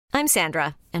I'm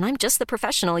Sandra, and I'm just the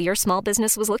professional your small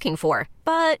business was looking for.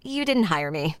 But you didn't hire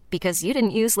me because you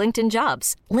didn't use LinkedIn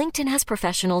Jobs. LinkedIn has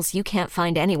professionals you can't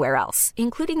find anywhere else,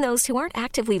 including those who aren't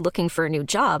actively looking for a new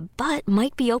job, but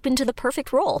might be open to the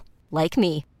perfect role, like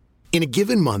me. In a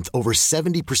given month, over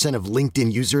 70% of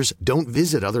LinkedIn users don't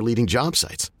visit other leading job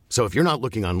sites. So if you're not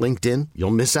looking on LinkedIn,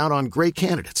 you'll miss out on great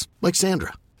candidates like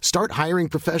Sandra. Start hiring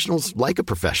professionals like a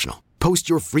professional. Post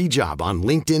your free job on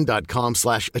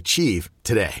linkedin.com/achieve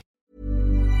today.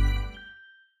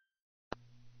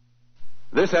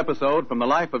 This episode from the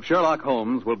life of Sherlock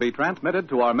Holmes will be transmitted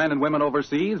to our men and women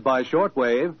overseas by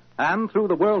shortwave and through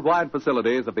the worldwide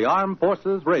facilities of the Armed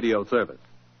Forces Radio Service.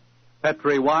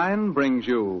 Petri Wine brings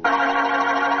you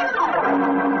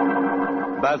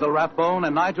Basil Rathbone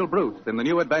and Nigel Bruce in the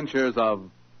new adventures of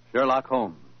Sherlock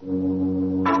Holmes.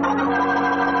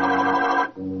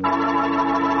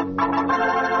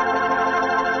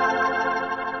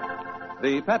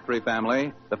 The Petri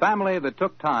family, the family that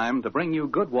took time to bring you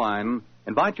good wine,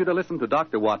 invite you to listen to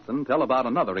Dr. Watson tell about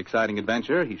another exciting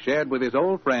adventure he shared with his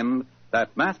old friend,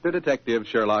 that master detective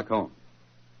Sherlock Holmes.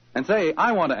 And say,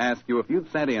 I want to ask you if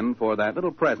you've sent in for that little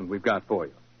present we've got for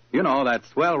you. You know, that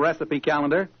swell recipe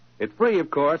calendar. It's free, of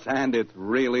course, and it's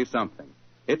really something.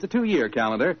 It's a 2-year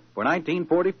calendar for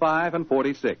 1945 and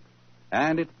 46,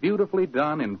 and it's beautifully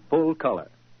done in full color.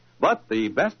 But the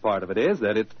best part of it is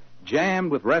that it's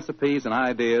jammed with recipes and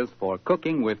ideas for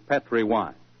cooking with Petri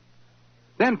wine.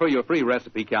 Send for your free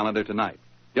recipe calendar tonight.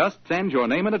 Just send your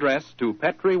name and address to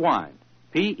Petri Wine,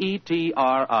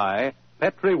 P-E-T-R-I,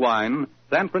 Petri Wine,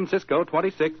 San Francisco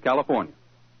 26, California.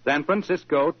 San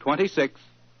Francisco 26,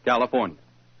 California.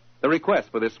 The requests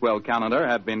for this swell calendar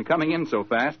have been coming in so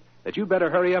fast that you better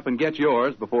hurry up and get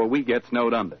yours before we get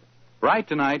snowed under. Write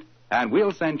tonight, and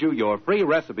we'll send you your free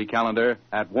recipe calendar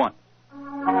at once.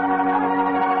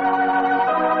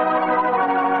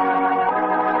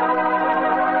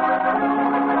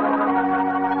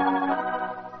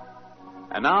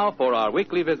 And now for our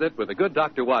weekly visit with the good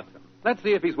Dr. Watson. Let's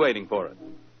see if he's waiting for us.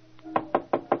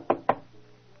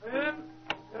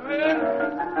 Come in.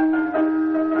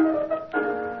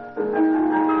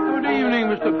 Good evening,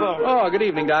 Mr. Holmes. Oh, good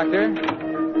evening, Doctor.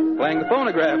 Playing the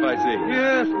phonograph, I see.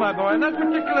 Yes, my boy. And that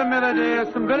particular melody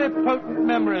has some very potent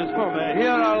memories for me.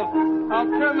 Here, I'll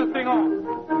turn the thing on.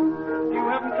 You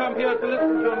haven't come here to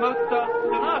listen to a Mozart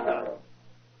sonata.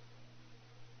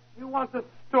 You want a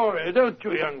story, don't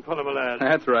you, young fellow, my lad?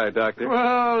 That's right, Doctor.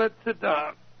 Well, let's sit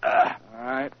down. All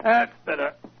right. That's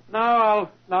better. Now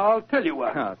I'll tell you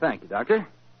what. Oh, thank you, Doctor.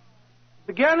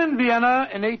 Began in Vienna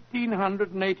in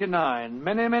 1889,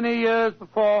 many, many years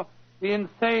before the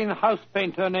insane house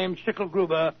painter named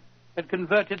Schicklgruber had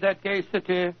converted that gay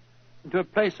city into a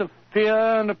place of fear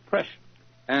and oppression.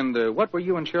 And what were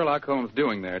you and Sherlock Holmes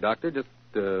doing there, Doctor? Just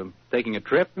taking a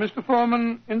trip? Mr.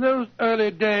 Foreman, in those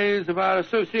early days of our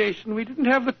association, we didn't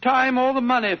have the time or the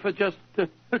money for just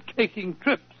taking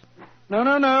trips.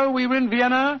 No. We were in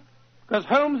Vienna because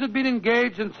Holmes had been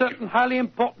engaged in certain highly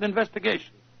important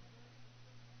investigations.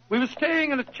 We were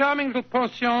staying in a charming little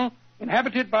pension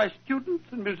inhabited by students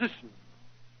and musicians.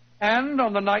 And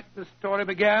on the night this story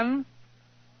began,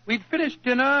 we'd finished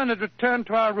dinner and had returned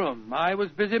to our room. I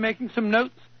was busy making some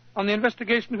notes on the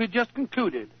investigation we'd just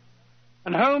concluded,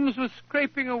 and Holmes was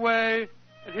scraping away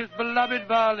at his beloved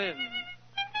violin.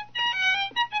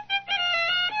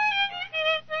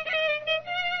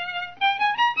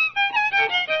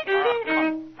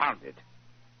 Confound it.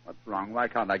 What's wrong? Why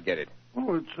can't I get it?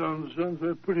 Oh, it sounds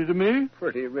very pretty to me.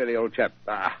 Pretty, really, old chap.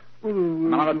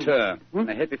 Amateur. And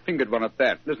a heavy-fingered one at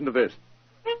that. Listen to this.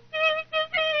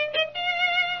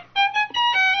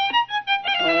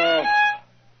 Oh,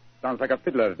 sounds like a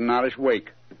fiddler at an Irish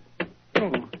wake.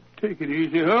 Oh, take it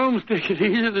easy, Holmes. Take it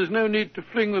easy. There's no need to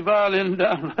fling the violin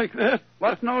down like that.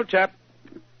 What's an old chap?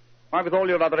 Why, with all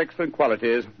your other excellent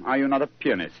qualities, are you not a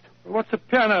pianist? What's a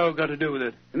piano got to do with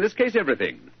it? In this case,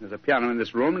 everything. There's a piano in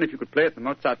this room, and if you could play it, the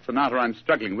Mozart sonata I'm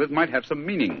struggling with might have some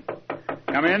meaning.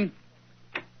 Come in.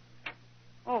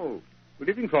 Oh, good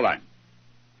evening, Fräulein.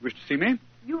 You wish to see me?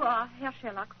 You are Herr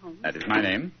Sherlock Holmes. That is my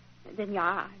name. Then,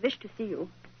 yeah, I wish to see you.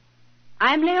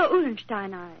 I'm Leo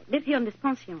Uhlenstein. I live here in this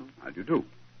pension. How do you do?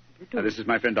 This is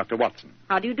my friend, Dr. Watson.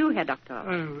 How do you do, Herr Doctor?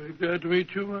 I'm very glad to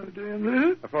meet you, my dear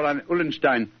Leo. Fräulein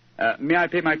Uhlenstein, may I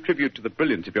pay my tribute to the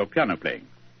brilliance of your piano playing?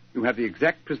 You have the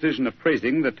exact precision of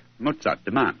phrasing that Mozart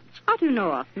demands. How do you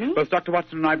know of me? Both Dr.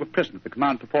 Watson and I were present at the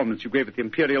command performance you gave at the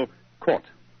Imperial Court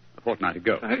a fortnight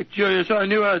ago. Hey, Julius, I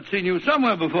knew I'd seen you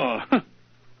somewhere before.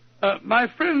 My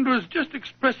friend was just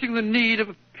expressing the need of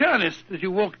a pianist as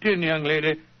you walked in, young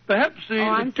lady. Perhaps the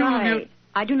I'm two of sorry. you...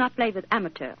 I do not play with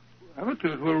amateurs.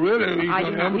 Amateurs? Well, really... I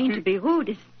do not mean to be rude.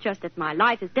 It's just that my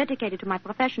life is dedicated to my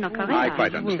professional career. I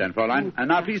quite understand, Fräulein. And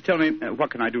now please tell me,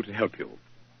 what can I do to help you?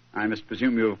 I must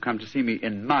presume you have come to see me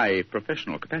in my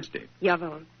professional capacity.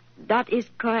 Jawohl. That is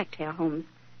correct, Herr Holmes.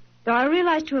 Though I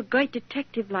realize to a great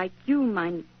detective like you,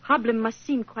 my problem must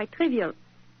seem quite trivial.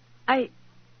 I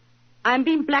am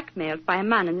being blackmailed by a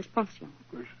man in this pension.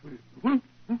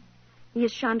 He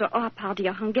is Sándor Árpády,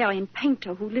 a Hungarian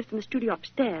painter who lives in the studio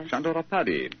upstairs. Sándor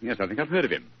Árpády. Yes, I think I've heard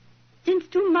of him. Since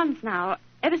 2 months now,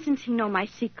 ever since he knows my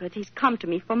secret, he's come to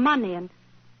me for money, and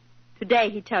today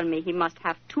he told me he must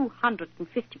have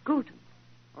 250 gulden,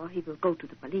 or he will go to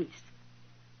the police.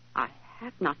 I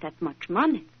have not that much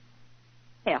money.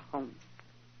 Herr Holmes,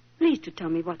 please to tell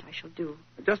me what I shall do.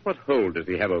 Just what hold does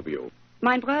he have over you?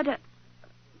 My brother,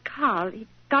 Karl, he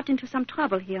got into some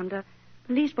trouble here, and the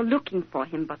police were looking for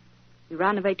him, but he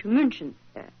ran away to München,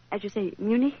 as you say,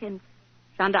 Munich, and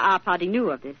Sándor Árpády knew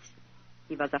of this.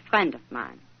 He was a friend of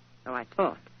mine, so I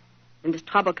thought. When this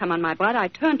trouble came on my brother, I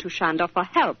turned to Sándor for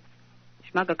help.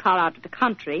 He smuggled Karl out of the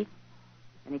country,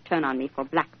 and he turned on me for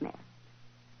blackmail.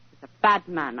 He's a bad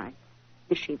man. I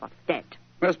wish he was dead.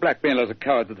 Most blackmailers are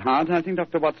cowards at heart. I think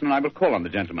Dr. Watson and I will call on the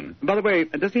gentleman. By the way,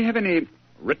 does he have any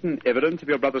written evidence of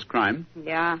your brother's crime?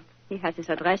 Yeah, he has his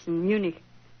address in Munich.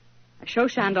 I show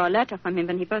Sándor a letter from him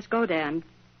when he first go there, and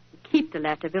he keep the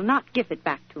letter, will not give it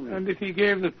back to me. And if he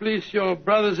gave the police your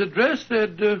brother's address,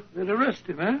 they'd arrest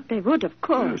him, eh? They would, of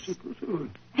course. Yes, of course they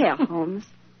would. Herr Holmes,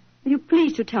 will you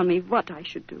please to tell me what I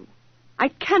should do? I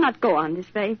cannot go on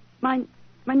this way. My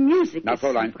music Now, is...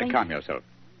 Fräulein, calm yourself.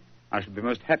 I shall be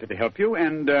most happy to help you,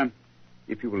 and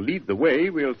if you will lead the way,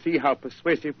 we'll see how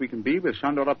persuasive we can be with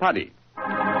Sándor Árpády.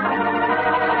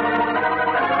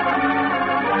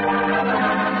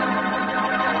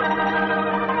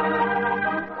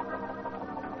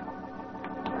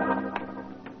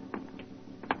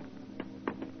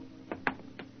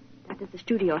 That is the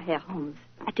studio, Herr Holmes,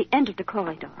 at the end of the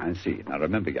corridor. I see. Now,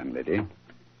 remember, young lady,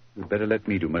 you'd better let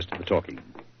me do most of the talking.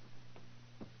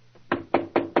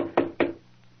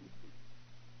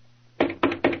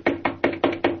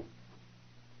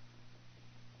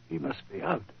 He must be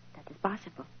out. That is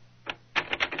possible.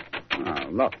 Ah,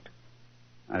 locked.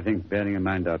 I think, bearing in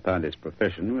mind Árpády's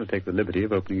profession, we'll take the liberty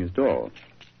of opening his door.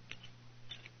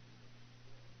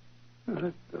 Well,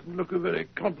 that doesn't look a very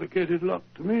complicated lock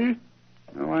to me.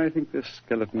 Oh, I think this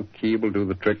skeleton key will do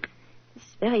the trick.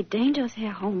 It's very dangerous,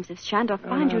 Herr Holmes, if Sándor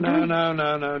finds you doing...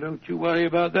 No. Don't you worry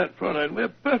about that, Fräulein. We're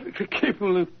perfectly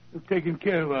capable of taking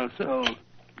care of ourselves.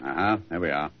 There we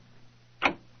are.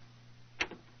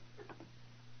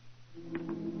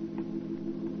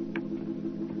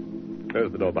 Close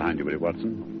the door behind you, will you,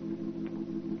 Watson?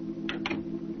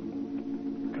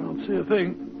 Can't see a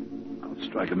thing. I'll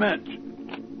strike a match.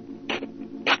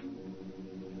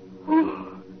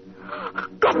 Oh,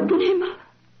 Gott in Himmel.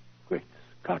 Quick,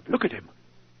 Scott, look at him.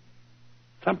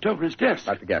 Slumped over his desk.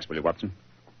 Light the gas, will you, Watson?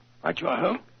 Right you are,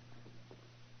 Holmes.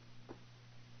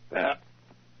 There.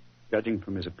 Judging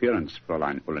from his appearance,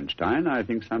 Fräulein Ullenstein, I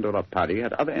think Sándor Árpády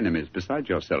had other enemies besides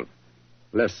yourself.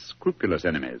 Less scrupulous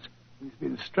enemies. He's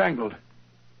been strangled.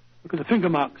 Look at the finger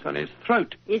marks on his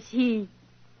throat. Is he...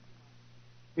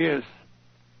 Yes.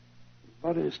 His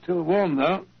body is still warm,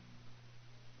 though.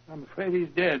 I'm afraid he's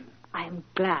dead. I am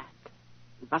glad.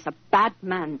 He was a bad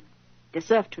man.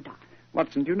 Deserved to die.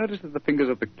 Watson, do you notice that the fingers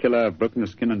of the killer have broken the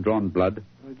skin and drawn blood?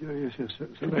 Oh, yes, so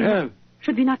they have.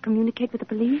 Should we not communicate with the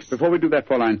police? Before we do that,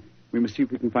 Fräulein, we must see if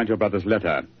we can find your brother's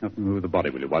letter. Help me move the body,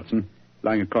 will you, Watson?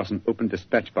 Lying across an open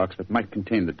dispatch box that might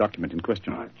contain the document in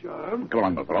question. Right, John. Come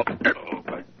along, my fellow.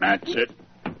 That's it.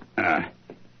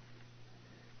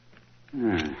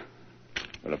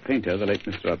 For a painter, the late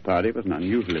Mr. Árpády was an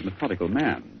unusually methodical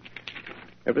man.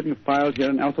 Everything filed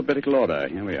here in alphabetical order.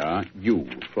 Here we are. You,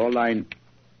 Fräulein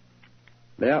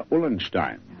Lea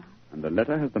Ullenstein. And the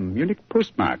letter has the Munich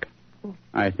postmark. Oh.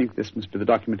 I think this must be the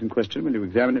document in question. Will you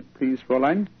examine it, please,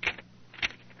 Fräulein?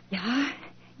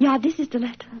 Yeah, this is the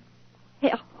letter.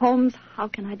 Herr Holmes, how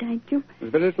can I thank you?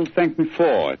 There's very little to thank me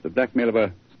for. If the blackmailer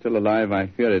were still alive, I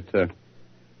fear it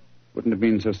wouldn't have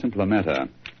been so simple a matter.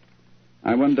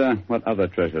 I wonder what other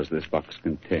treasures this box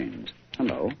contains.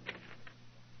 Hello?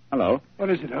 What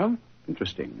is it, Holmes?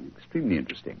 Interesting. Extremely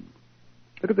interesting.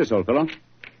 Look at this, old fellow. Good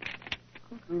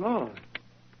Lord.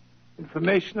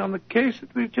 Information on the case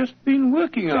that we've just been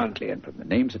working on. Exactly, and from the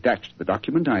names attached to the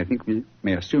document, I think we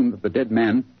may assume that the dead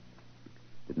man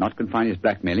did not confine his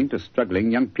blackmailing to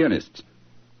struggling young pianists.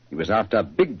 He was after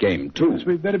big game, too. Yes,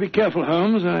 we'd better be careful,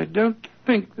 Holmes. I don't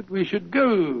think that we should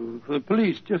go for the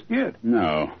police just yet.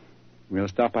 No. We'll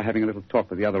start by having a little talk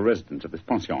with the other residents of this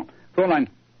pension. Fräulein,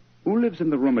 who lives in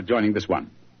the room adjoining this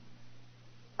one?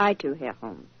 I too, Herr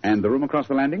Holmes. And the room across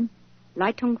the landing?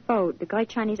 Lai Tung Fo, the great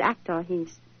Chinese actor,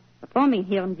 he's performing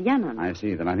here in Vienna. I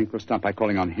see. Then I think we'll start by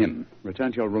calling on him.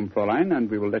 Return to your room, Fräulein, and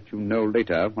we will let you know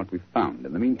later what we've found.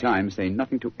 In the meantime, say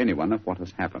nothing to anyone of what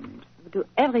has happened. I will do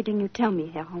everything you tell me,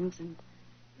 Herr Holmes, and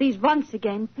please, once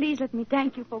again, please let me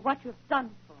thank you for what you have done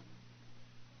for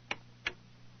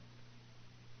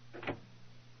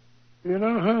me. You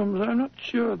know, Holmes, I'm not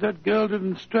sure that girl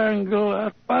didn't strangle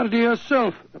Arpadi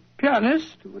herself. The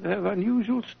pianist would have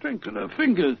unusual strength in her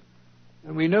fingers,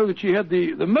 and we know that she had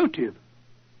the motive.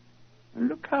 And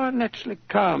look how naturally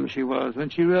calm she was when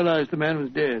she realized the man was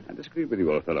dead. I disagree with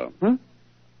you, old fellow. Huh?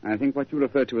 I think what you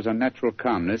refer to as unnatural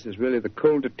calmness is really the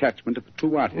cold detachment of the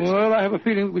true artist. Well, I have a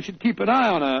feeling that we should keep an eye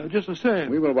on her, just the same.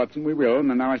 We will, Watson, we will. And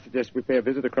now I suggest we pay a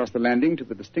visit across the landing to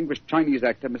the distinguished Chinese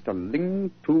actor, Mr.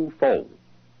 Ling Tu Fo.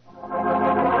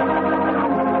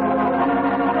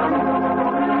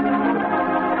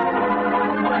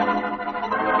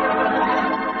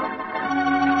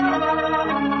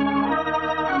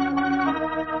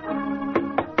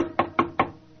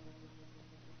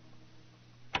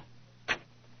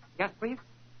 Yes, please.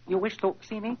 You wish to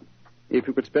see me? If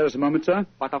you could spare us a moment, sir.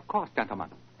 But of course, gentlemen.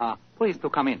 Please to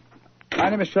come in. My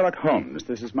name is Sherlock Holmes.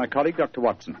 This is my colleague, Dr.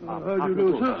 Watson. How do you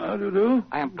do, sir? How do you do?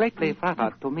 I am greatly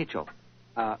flattered to meet you.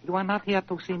 You are not here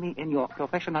to see me in your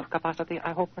professional capacity,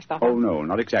 I hope, Mr. Holmes? Oh, no,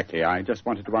 not exactly. I just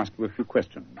wanted to ask you a few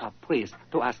questions. Please,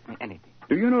 to ask me anything.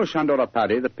 Do you know Shandor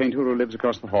Arpadi, the painter who lives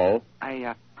across the hall?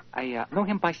 I know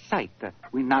him by sight.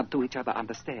 We nod to each other on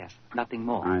the stairs. Nothing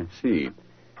more. I see.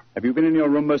 Have you been in your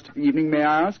room most of the evening, may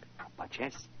I ask? But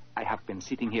yes, I have been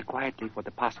sitting here quietly for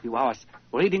the past few hours,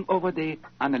 reading over the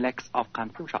Analects of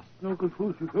Confucius. No,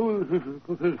 Confucius.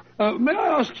 May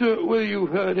I ask, sir, whether you've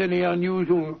heard any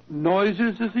unusual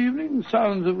noises this evening?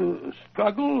 Sounds of a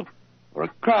struggle or a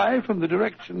cry from the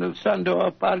direction of Sandor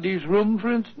Arpadi's room,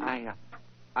 for instance?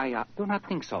 I do not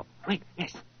think so. Wait,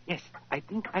 yes. I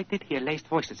think I did hear laced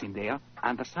voices in there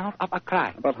and the sound of a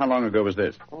cry. About how long ago was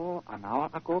this? Oh, an hour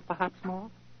ago, perhaps more.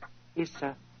 Is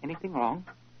anything wrong?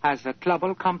 Has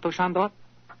trouble come to Shandor?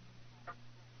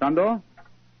 Shandor?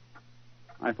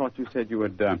 I thought you said you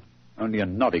had only a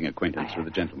nodding acquaintance with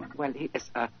the gentleman. Well, he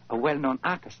is a well-known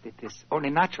artist. It is only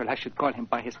natural I should call him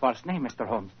by his false name, Mr.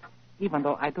 Holmes, even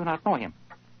though I do not know him.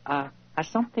 Has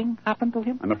something happened to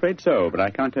him? I'm afraid so, but I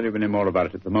can't tell you any more about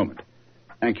it at the moment.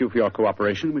 Thank you for your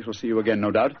cooperation. We shall see you again,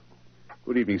 no doubt.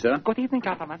 Good evening, sir. Good evening,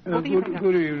 gentlemen. Good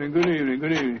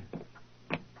evening.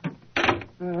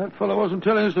 That fellow wasn't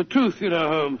telling us the truth, you know,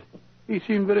 Holmes. He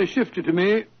seemed very shifty to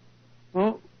me.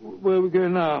 Oh, where are we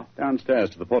going now? Downstairs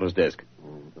to the porter's desk.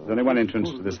 There's only one entrance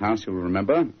to this house, you'll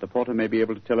remember. The porter may be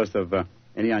able to tell us of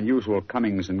any unusual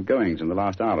comings and goings in the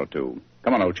last hour or two.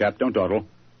 Come on, old chap, don't dawdle.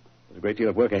 There's a great deal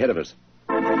of work ahead of us.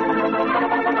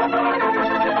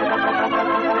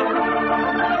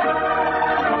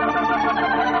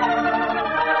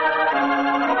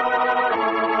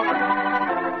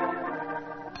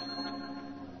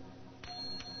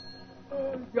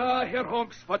 Herr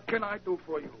Holmes, what can I do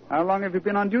for you? How long have you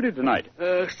been on duty tonight?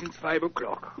 Since 5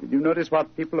 o'clock. Did you notice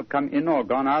what people have come in or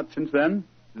gone out since then?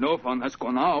 No one has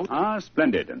gone out. Ah,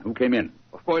 splendid. And who came in?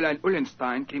 Fräulein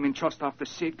Ullenstein came in just after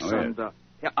 6, yes. And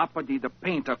Herr Arpadi, the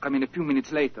painter, came in a few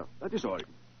minutes later. That is all.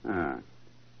 Ah.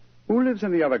 Who lives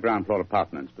in the other ground floor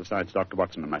apartments besides Dr.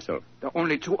 Watson and myself? There are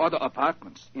only 2 other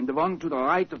apartments. In the one to the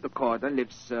right of the corridor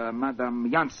lives Madame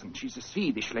Janssen. She's a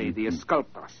Swedish lady, a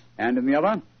sculptress. And in the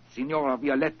other? Signora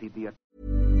Violetti, the...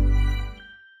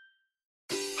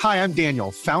 Hi, I'm Daniel,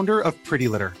 founder of Pretty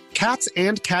Litter. Cats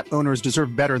and cat owners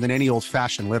deserve better than any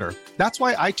old-fashioned litter. That's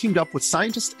why I teamed up with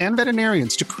scientists and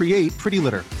veterinarians to create Pretty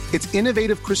Litter. Its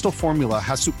innovative crystal formula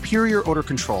has superior odor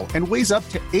control and weighs up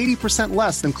to 80%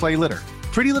 less than clay litter.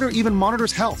 Pretty Litter even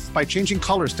monitors health by changing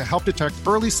colors to help detect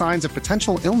early signs of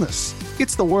potential illness.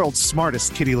 It's the world's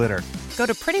smartest kitty litter. Go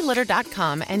to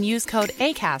prettylitter.com and use code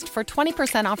ACAST for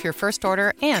 20% off your first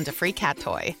order and a free cat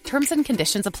toy. Terms and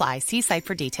conditions apply. See site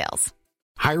for details.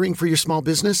 Hiring for your small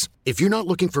business? If you're not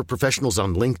looking for professionals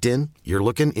on LinkedIn, you're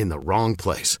looking in the wrong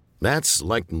place. That's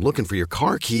like looking for your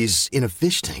car keys in a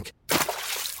fish tank.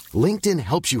 LinkedIn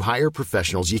helps you hire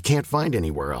professionals you can't find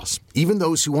anywhere else, even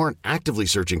those who aren't actively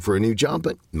searching for a new job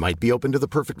but might be open to the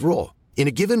perfect role. In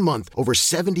a given month, over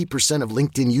 70% of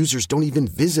LinkedIn users don't even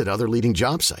visit other leading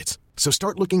job sites. So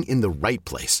start looking in the right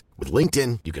place. With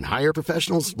LinkedIn, you can hire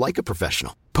professionals like a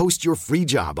professional. Post your free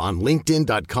job on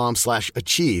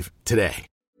linkedin.com/achieve today.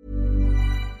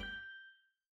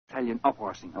 Italian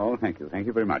opera singer. Oh, thank you. Thank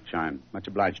you very much. I'm much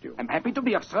obliged to you. I'm happy to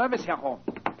be of service, Herr Holmes.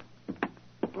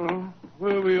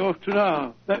 Where are we off to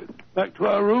now? Back to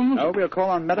our rooms? Oh, we'll call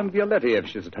on Madame Violetti if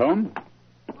she's at home.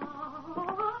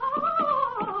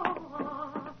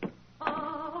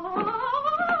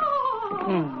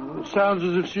 It sounds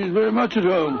as if she's very much at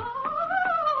home.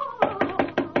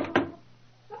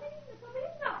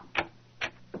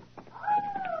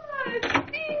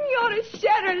 Signor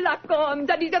Sherlock Holmes,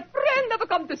 and he's a friend have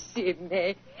come to see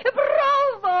me.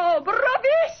 Bravo!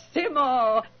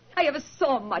 Bravissimo! I have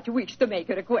so much wish to make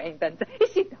your acquaintance.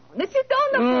 Sit down.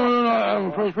 No,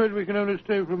 I'm afraid we can only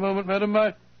stay for a moment, madam.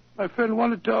 My friend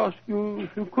wanted to ask you a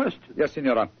few questions. Yes,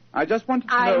 Signora. I just wanted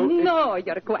to know... I know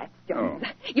your questions. Oh.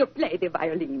 You play the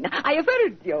violin. I have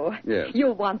heard you. Yes.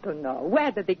 You want to know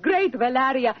whether the great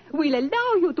Valeria will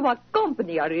allow you to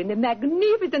accompany her in the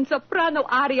magnificent soprano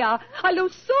aria allo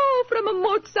so from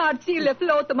Mozart's Il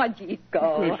Flauto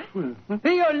Magico.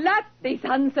 Violetti's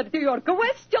answer to your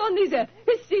question is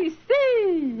si.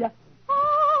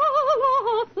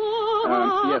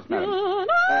 Yes, madam.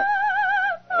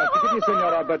 Forgive me,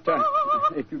 Signora, but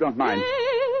if you don't mind.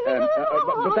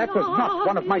 But that was not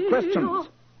one of my questions.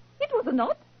 It was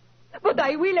not? But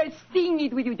I will sing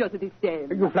it with you just the same.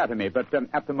 You flatter me, but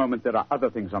at the moment there are other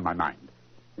things on my mind.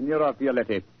 Signora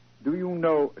Violetti, do you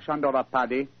know Chandora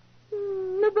Paddy?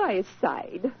 By his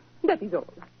side. That is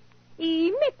all.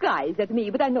 He make eyes at me,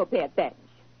 but I no pay attention.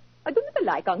 I do not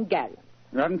like Hungarians.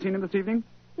 You haven't seen him this evening?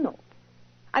 No.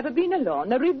 I've been alone,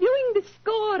 reviewing the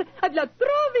score at La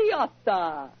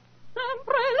Traviata.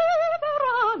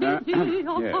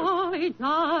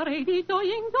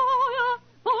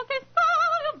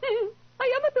 I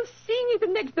am to sing it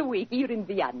next week here in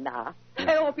Vienna.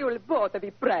 I hope you will both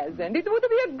be present. It would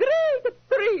be a great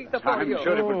treat for you. I'm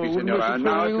sure it would be, Signora.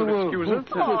 Now, if you'll excuse us.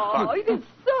 Oh, it is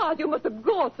sad you must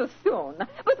go so soon.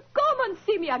 But come and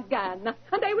see me again,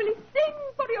 and I will sing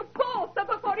for you both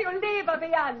before you leave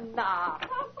Vienna.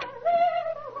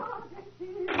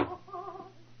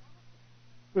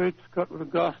 Great Scott, what a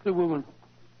ghastly woman.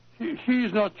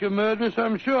 She's not your murderess,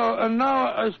 I'm sure. And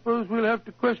now I suppose we'll have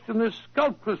to question this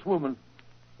sculptress woman.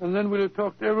 And then we'll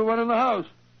talk to everyone in the house.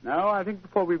 No, I think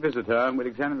before we visit her, we'll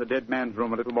examine the dead man's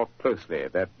room a little more closely.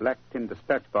 That black tin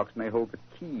dispatch box may hold the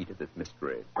key to this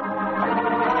mystery.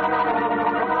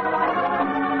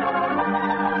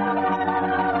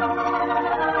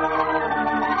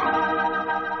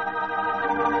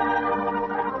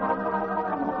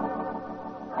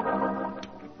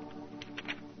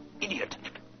 Idiot.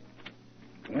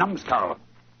 Numbskull.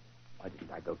 Why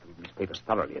didn't I go through these papers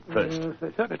thoroughly at first?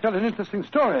 They certainly tell an interesting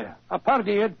story. Our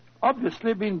party had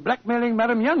obviously been blackmailing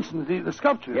Madame Janssen, the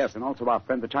sculptress. Yes, and also our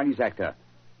friend, the Chinese actor,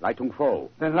 Lai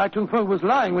Tung-fo. Then Lai Tung-fo was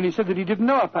lying when he said that he didn't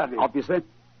know our party. Obviously.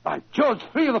 By George,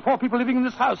 3 of the 4 people living in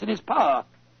this house in his power.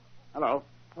 Hello.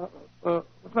 What's the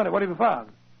matter? What have you found?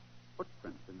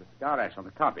 Footprints in the cigar ash on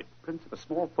the carpet. Prints of a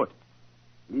small foot.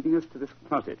 Leading us to this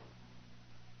closet.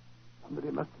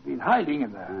 Somebody must have been hiding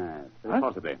in there. Very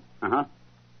possibly. Uh-huh.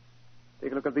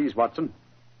 Take a look at these, Watson.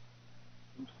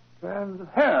 Strands of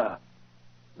hair.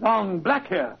 Long black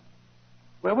hair.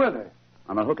 Where were they?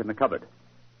 On a hook in the cupboard.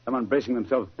 Someone bracing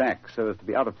themselves back so as to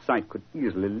be out of sight could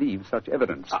easily leave such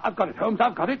evidence. I've got it, Holmes.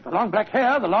 I've got it. The long black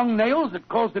hair, the long nails that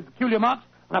caused the peculiar marks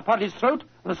on a party's throat,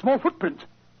 and a small footprint.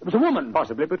 It was a woman.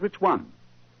 Possibly, but which one?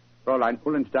 Fräulein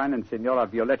Ullenstein and Signora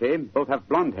Violetti both have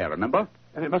blonde hair, remember?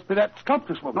 And it must be that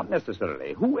sculptress woman. Not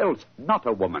necessarily. Who else, not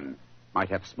a woman, might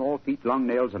have small feet, long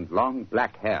nails, and long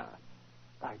black hair?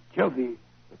 By Jove, the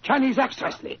Chinese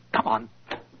actress. Come on.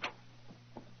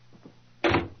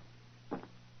 I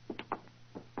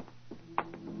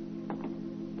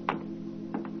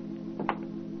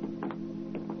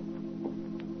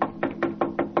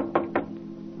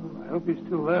hope he's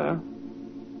still there.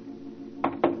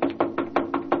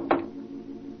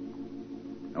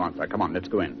 No answer. Come on, let's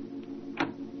go in.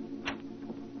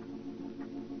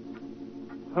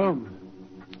 Holmes,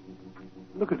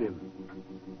 look at him.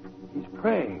 He's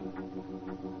praying.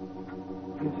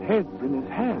 His head's in his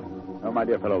hand. Oh, my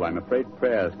dear fellow, I'm afraid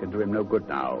prayers can do him no good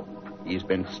now. He's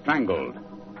been strangled.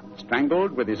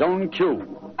 Strangled with his own cue.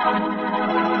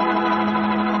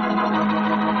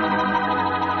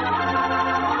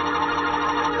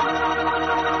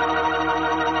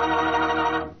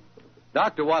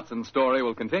 Dr. Watson's story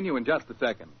will continue in just a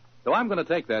second. So I'm going to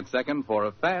take that second for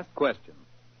a fast question.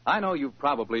 I know you've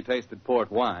probably tasted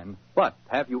port wine, but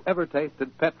have you ever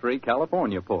tasted Petri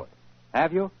California port?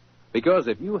 Have you? Because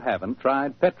if you haven't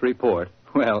tried Petri port,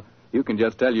 well, you can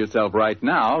just tell yourself right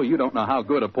now you don't know how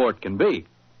good a port can be.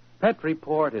 Petri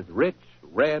port is rich,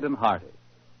 red, and hearty.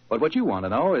 But what you want to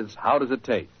know is, how does it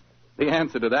taste? The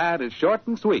answer to that is short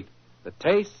and sweet. The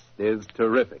taste is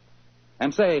terrific.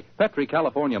 And say, Petri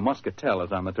California Muscatel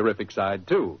is on the terrific side,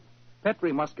 too.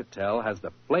 Petri Muscatel has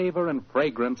the flavor and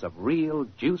fragrance of real,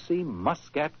 juicy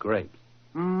Muscat grapes.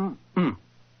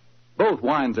 But Both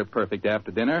wines are perfect after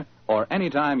dinner or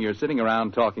any time you're sitting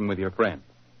around talking with your friends.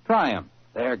 Try them.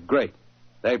 They're great.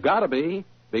 They've got to be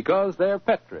because they're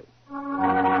Petri.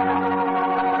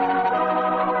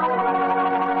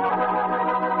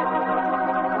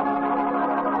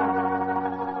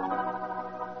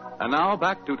 And now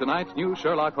back to tonight's new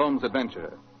Sherlock Holmes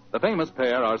adventure. The famous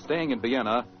pair are staying in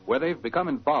Vienna, where they've become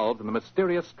involved in the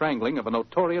mysterious strangling of a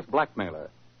notorious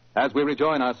blackmailer. As we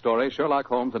rejoin our story, Sherlock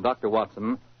Holmes and Dr.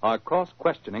 Watson are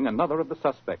cross-questioning another of the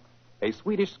suspects, a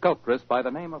Swedish sculptress by the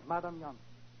name of Madame Janssen.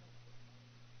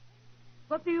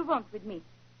 What do you want with me?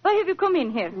 Why have you come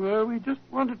in here? Well, we just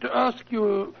wanted to ask you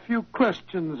a few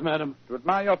questions, madam. To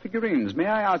admire your figurines, may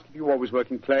I ask if you always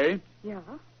work in clay? Yeah,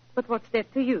 but what's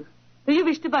that to you? Do you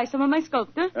wish to buy some of my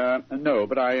sculpture? No,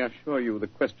 but I assure you the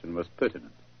question was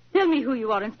pertinent. Tell me who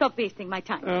you are and stop wasting my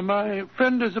time. My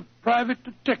friend is a private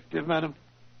detective, madam.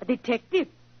 A detective?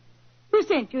 Who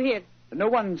sent you here? No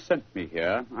one sent me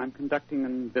here. I'm conducting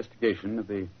an investigation of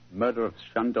the murder of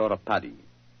Shandor Apadi.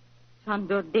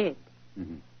 Shandor dead?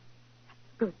 Mm-hmm.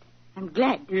 Good. I'm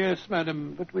glad. Yes,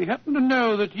 madam, but we happen to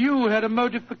know that you had a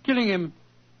motive for killing him.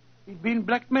 He'd been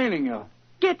blackmailing you.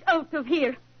 Get out of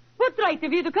here. What right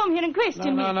have you to come here and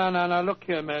question me? No. Look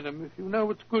here, madam. If you know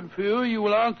what's good for you, you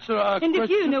will answer our question. And if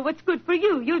you know what's good for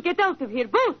you, you'll get out of here,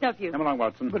 both of you. Come along,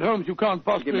 Watson. But, Holmes, you can't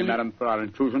possibly... Forgive me, madam, for our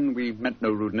intrusion. We meant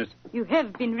no rudeness. You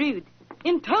have been rude.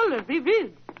 Intolerably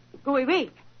rude. Go away.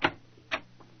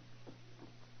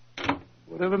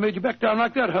 Whatever made you back down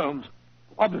like that, Holmes?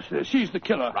 Obviously, she's the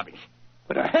killer. Rubbish.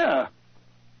 But her hair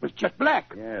was jet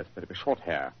black. Yes, but it was short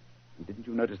hair. And didn't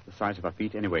you notice the size of her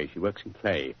feet? Anyway, she works in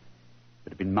clay. If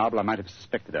it had been marble, I might have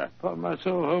suspected her. Upon my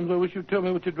soul, Holmes, I wish you'd tell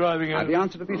me what you're driving at. I have the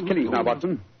answer to these killings now,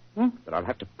 Watson. But I'll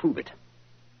have to prove it.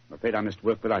 I'm afraid I must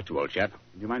work without you, old chap.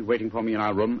 Do you mind waiting for me in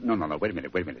our room? No. Wait a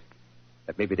minute.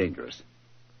 That may be dangerous.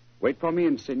 Wait for me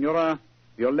in Signora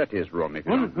Violetti's room, if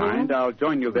you don't mind. I'll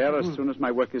join you there as soon as my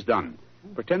work is done.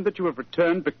 Pretend that you have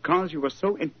returned because you were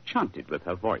so enchanted with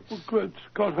her voice. Oh, good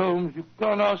Scott, Holmes. You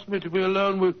can't ask me to be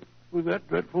alone with that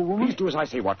dreadful woman. Please do as I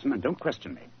say, Watson, and don't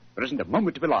question me. There isn't a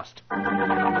moment to be lost.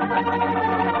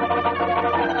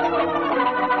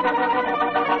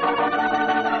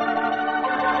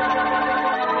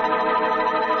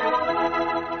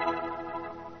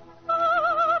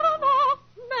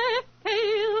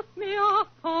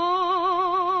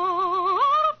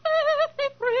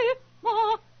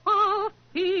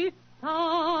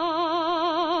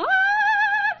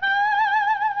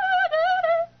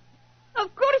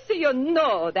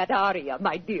 That aria,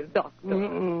 my dear doctor.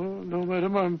 No,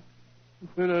 madam, I'm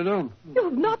afraid I don't.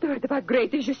 You've not heard about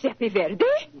great Giuseppe Verdi?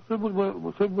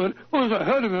 Well, I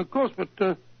heard of him, of course,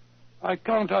 but I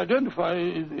can't identify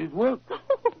his work.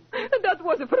 That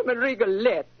was from a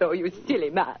Rigoletto, you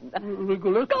silly man.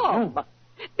 Rigoletto? Come,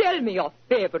 tell me your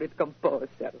favorite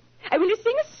composer. I will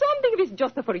sing something of his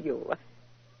just for you.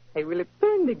 I will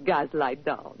turn the gas light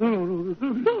down.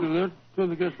 No. Turn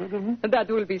the gas light down. That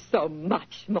will be so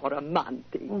much more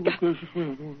romantic.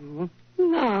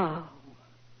 Now,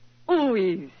 who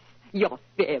is your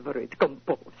favorite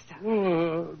composer? I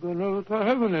don't know if I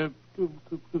have any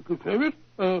favorite.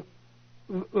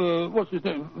 What's his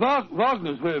name?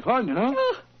 Wagner's very fine, you know.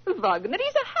 Wagner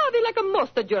is a heavy like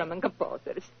most German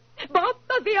composers. But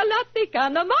the Violatti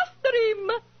can master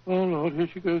him. Oh, Lord, here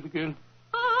she goes again.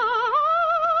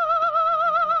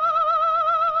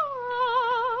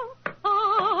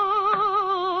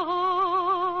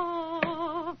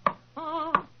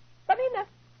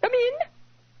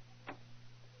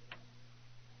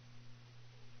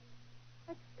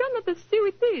 See who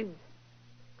it is.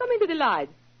 Come into the light.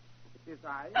 It is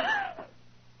I.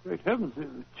 Great heavens,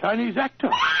 a Chinese actor.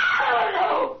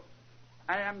 I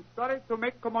am sorry to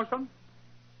make commotion,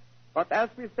 but as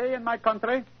we say in my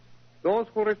country, those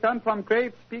who return from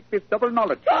grave speak with double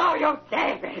knowledge. Oh, you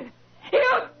devil!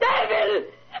 You devil!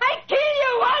 I kill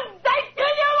you once! I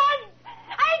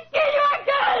kill you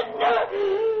again!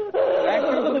 Thank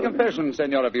you for the confession,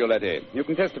 Senora Violetti. You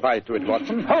can testify to it,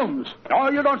 Watson. Holmes! No,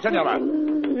 you don't, Senora.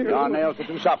 Your nails are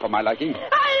too sharp for my liking.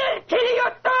 I'll kill you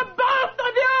to both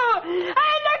of you!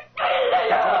 I'll kill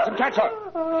you! Watson, catch her.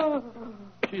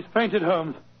 She's fainted,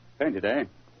 Holmes. Fainted, eh?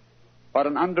 What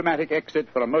an undramatic exit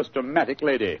for a most dramatic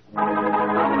lady.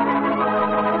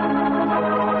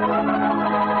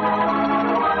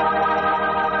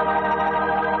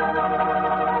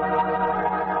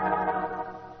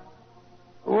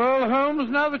 Well, Holmes,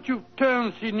 now that you've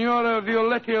turned Signora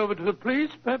Violetti over to the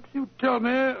police, perhaps you'd tell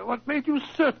me what made you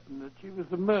certain that she was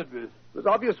the murderess. It was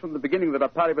obvious from the beginning that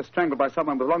Apari was strangled by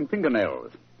someone with long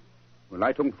fingernails. When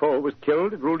Lai Tung Fo was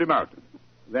killed, it ruled him out.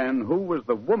 Then who was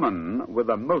the woman with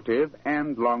a motive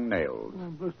and long nails?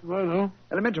 First of all, no.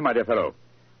 Elementary, my dear fellow.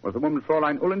 Was the woman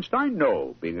Fräulein Ullenstein?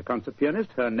 No. Being a concert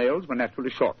pianist, her nails were naturally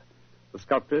short. The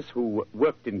sculptress who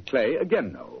worked in clay?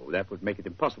 Again, no. That would make it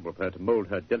impossible for her to mold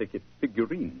her delicate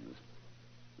figurines.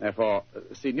 Therefore,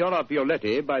 Signora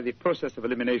Violetti, by the process of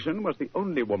elimination, was the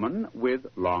only woman with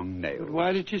long nails. But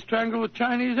why did she strangle a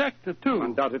Chinese actor, too?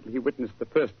 Undoubtedly, he witnessed the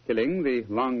first killing. The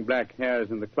long black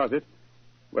hairs in the closet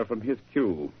were from his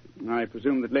cue. I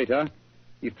presume that later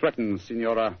he threatened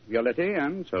Signora Violetti,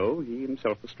 and so he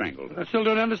himself was strangled. I still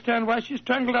don't understand why she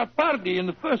strangled Arpardi in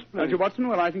the first place. Mr. Watson,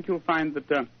 well, I think you'll find that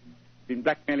he's been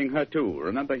blackmailing her, too.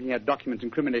 Remember, he had documents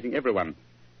incriminating everyone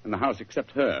in the house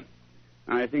except her.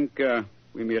 I think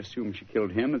we may assume she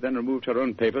killed him and then removed her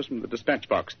own papers from the dispatch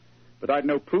box. But I'd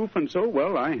no proof, and so,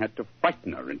 well, I had to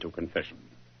frighten her into confession.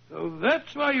 So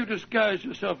that's why you disguised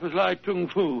yourself as Lai Tung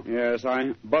Fu. Yes,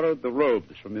 I borrowed the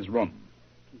robes from his room.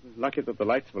 It was lucky that the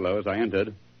lights were low as I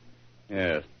entered.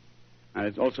 Yes. And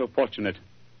it's also fortunate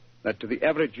that to the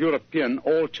average European,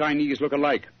 all Chinese look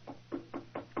alike.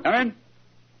 Come in.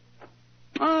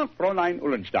 Ah, Fräulein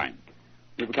Ullenstein.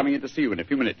 We'll be coming in to see you in a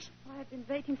few minutes. Oh, I've been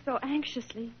waiting so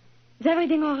anxiously. Is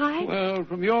everything all right? Well,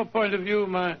 from your point of view,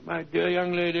 my dear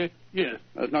young lady, yes.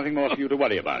 There's nothing more for you to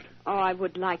worry about. Oh, I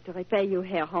would like to repay you,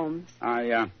 Herr Holmes.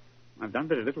 I've done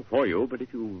very little for you, but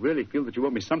if you really feel that you owe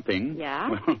me something... Yeah?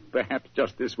 Well, perhaps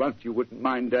just this once you wouldn't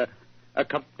mind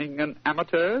accompanying an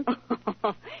amateur?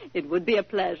 It would be a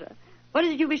pleasure. What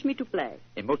is it you wish me to play?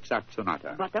 A Mozart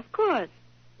sonata. But of course.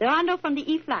 The rondo from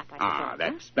the E-flat, I suppose.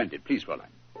 That's splendid. Please, Fräulein.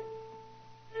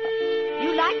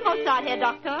 You like Mozart, Herr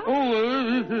Doctor?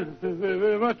 Oh,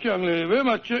 very much, young lady, very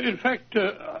much. In fact,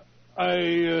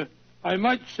 I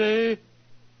might say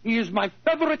he is my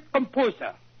favorite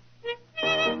composer.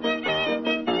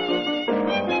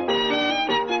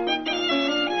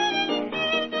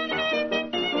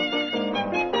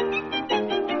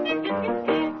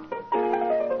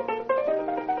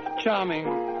 Charming.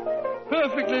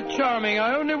 Perfectly charming.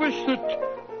 I only wish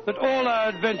that all our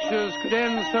adventures could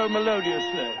end so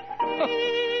melodiously.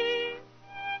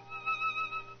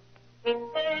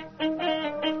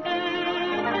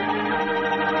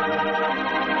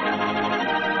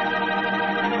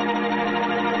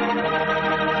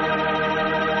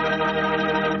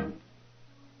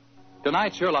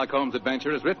 Tonight's Sherlock Holmes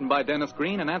adventure is written by Dennis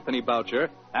Green and Anthony Boucher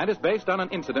and is based on an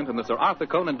incident in the Sir Arthur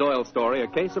Conan Doyle story, A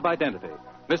Case of Identity.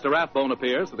 Mr. Rathbone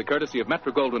appears to the courtesy of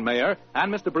Metro-Goldwyn-Mayer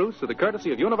and Mr. Bruce to the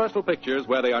courtesy of Universal Pictures,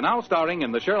 where they are now starring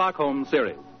in the Sherlock Holmes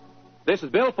series. This is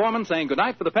Bill Foreman saying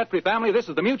goodnight for the Petrie family. This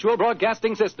is the Mutual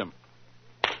Broadcasting System.